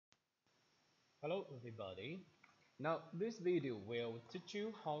Hello everybody. Now this video will teach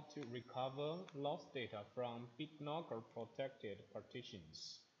you how to recover lost data from bitlocker protected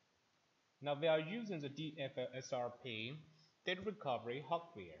partitions. Now we are using the DFL SRP data recovery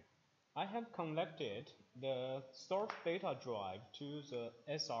hardware. I have connected the source data drive to the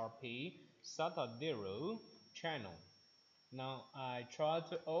SRP SATA 0 channel. Now I try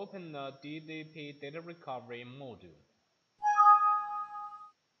to open the DDP data recovery module.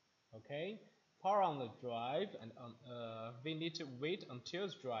 Okay, power on the drive, and we need to wait until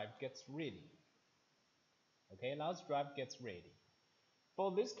the drive gets ready. Okay, now the drive gets ready.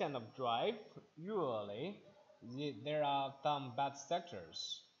 For this kind of drive, usually there are some bad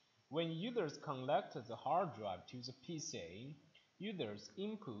sectors. When users connect the hard drive to the PC, users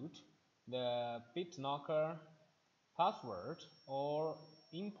input the bitlocker password or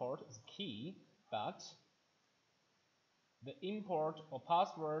import the key, but the import or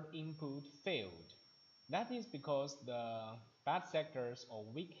password input failed. That is because the bad sectors or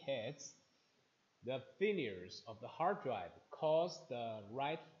weak heads, the failures of the hard drive, cause the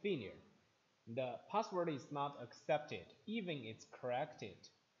write failure. The password is not accepted even it's corrected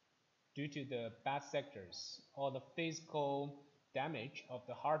due to the bad sectors or the physical damage of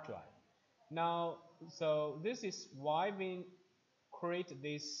the hard drive. Now, so this is why we create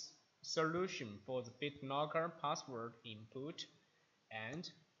this solution for the bitlocker password input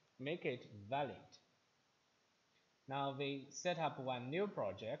and make it valid. Now we set up one new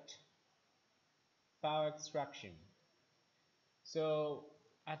project, file extraction. So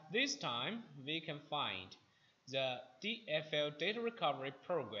at this time we can find the DFL data recovery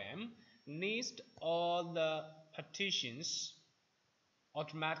program lists all the partitions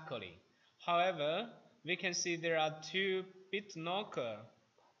automatically. However, we can see there are two bitlocker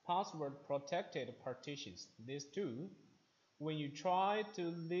password protected partitions, these two. When you try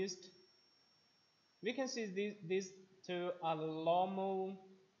to list, we can see these two are normal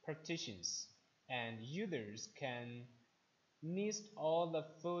partitions, and users can list all the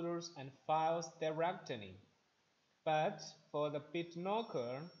folders and files directly. But for the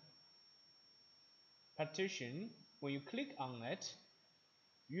bitlocker partition, when you click on it,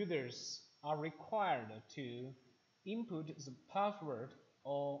 users are required to input the password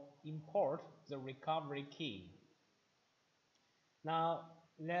or import the recovery key. Now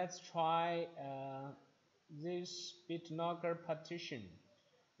let's try this bitlocker partition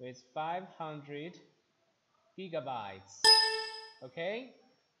with 500 gigabytes. Okay,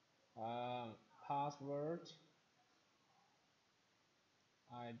 password.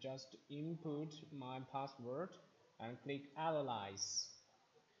 I just input my password and click analyze.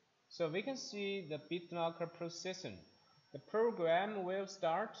 So we can see the bitlocker processing. The program will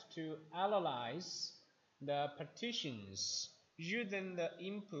start to analyze the partitions using the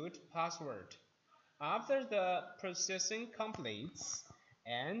input password. After the processing completes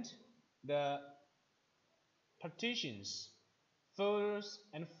and the partitions, folders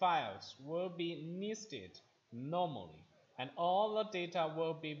and files will be listed normally, and all the data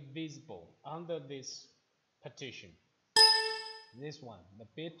will be visible under this partition. This one, the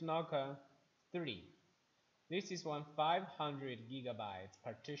bitlocker 3. This is one 500 gigabytes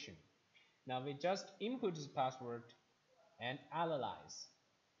partition. Now we just input the password and analyze.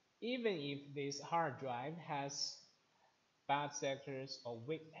 Even if this hard drive has bad sectors or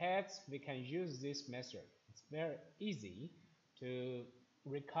weak heads, we can use this method. It's very easy to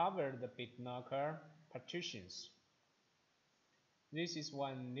recover the bitlocker partitions. This is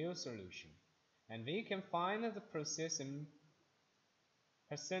one new solution, and we can find the processing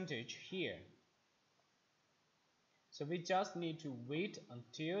percentage here. So we just need to wait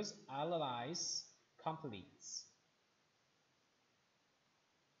until the analyze completes.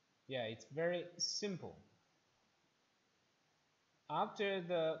 Yeah, it's very simple. After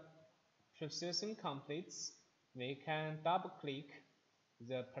the processing completes, we can double click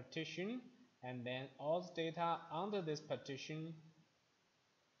the partition, and then all the data under this partition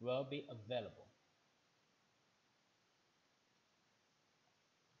will be available.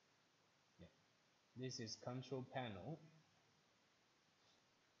 Yeah. This is control panel.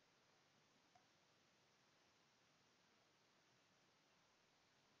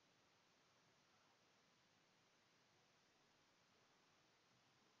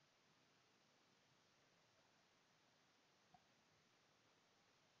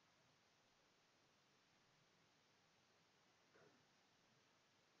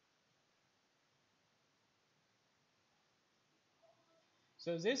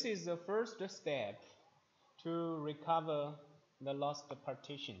 So this is the first step to recover the lost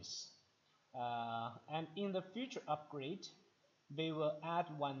partitions. And in the future upgrade, we will add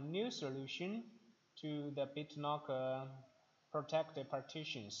one new solution to the bitlocker protected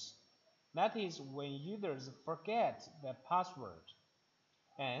partitions. That is when users forget the password.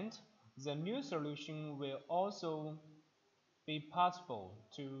 And the new solution will also be possible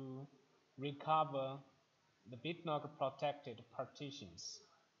to recover the bitlocker protected partitions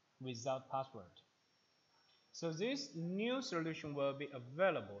without password. So this new solution will be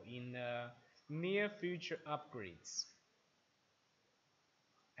available in near future upgrades.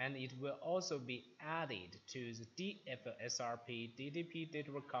 And it will also be added to the DFL SRP DDP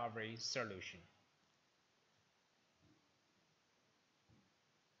data recovery solution.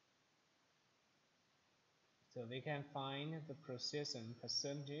 So we can find the processing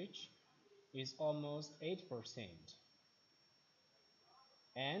percentage is almost 8%.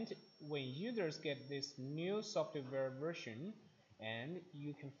 And when users get this new software version, and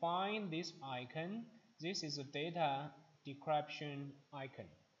you can find this icon, this is a data decryption icon.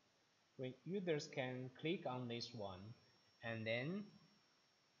 When users can click on this one, and then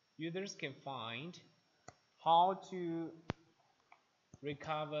users can find how to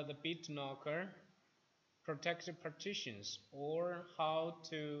recover the bitlocker protected partitions, or how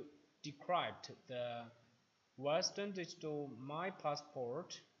to decrypt the Western Digital My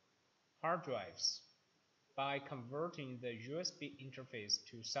Passport hard drives by converting the USB interface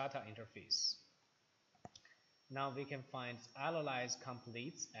to SATA interface. Now we can find analyze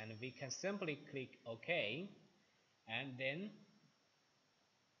complete, and we can simply click OK, and then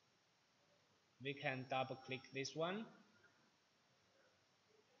we can double click this one.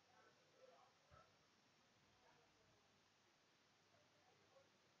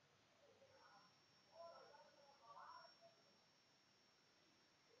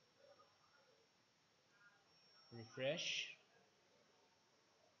 Refresh.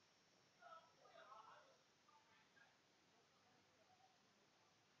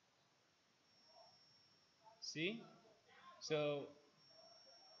 See? So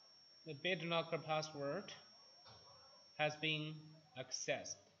the bitlocker password has been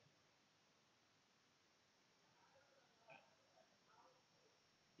accessed.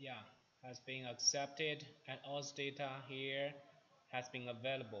 Yeah, has been accepted, and all data here has been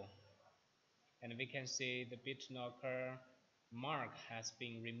available. And we can see the bitlocker mark has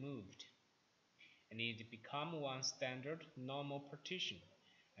been removed, and it become one standard normal partition,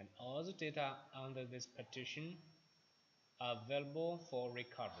 and all the data under this partition are available for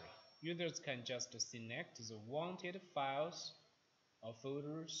recovery. Users can just select the wanted files or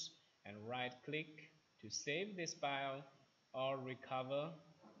folders and right click to save this file or recover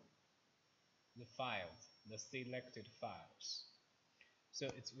the files, the selected files. So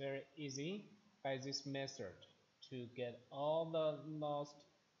it's very easy by this method to get all the lost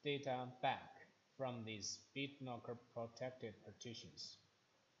data back from these bitlocker protected partitions.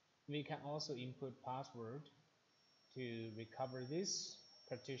 We can also input password to recover this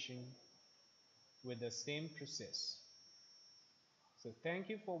partition with the same process. So thank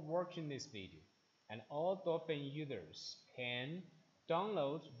you for watching this video, and all Dolphin users can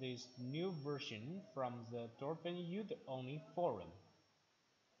download this new version from the Dolphin user-only forum.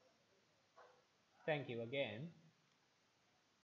 Thank you again.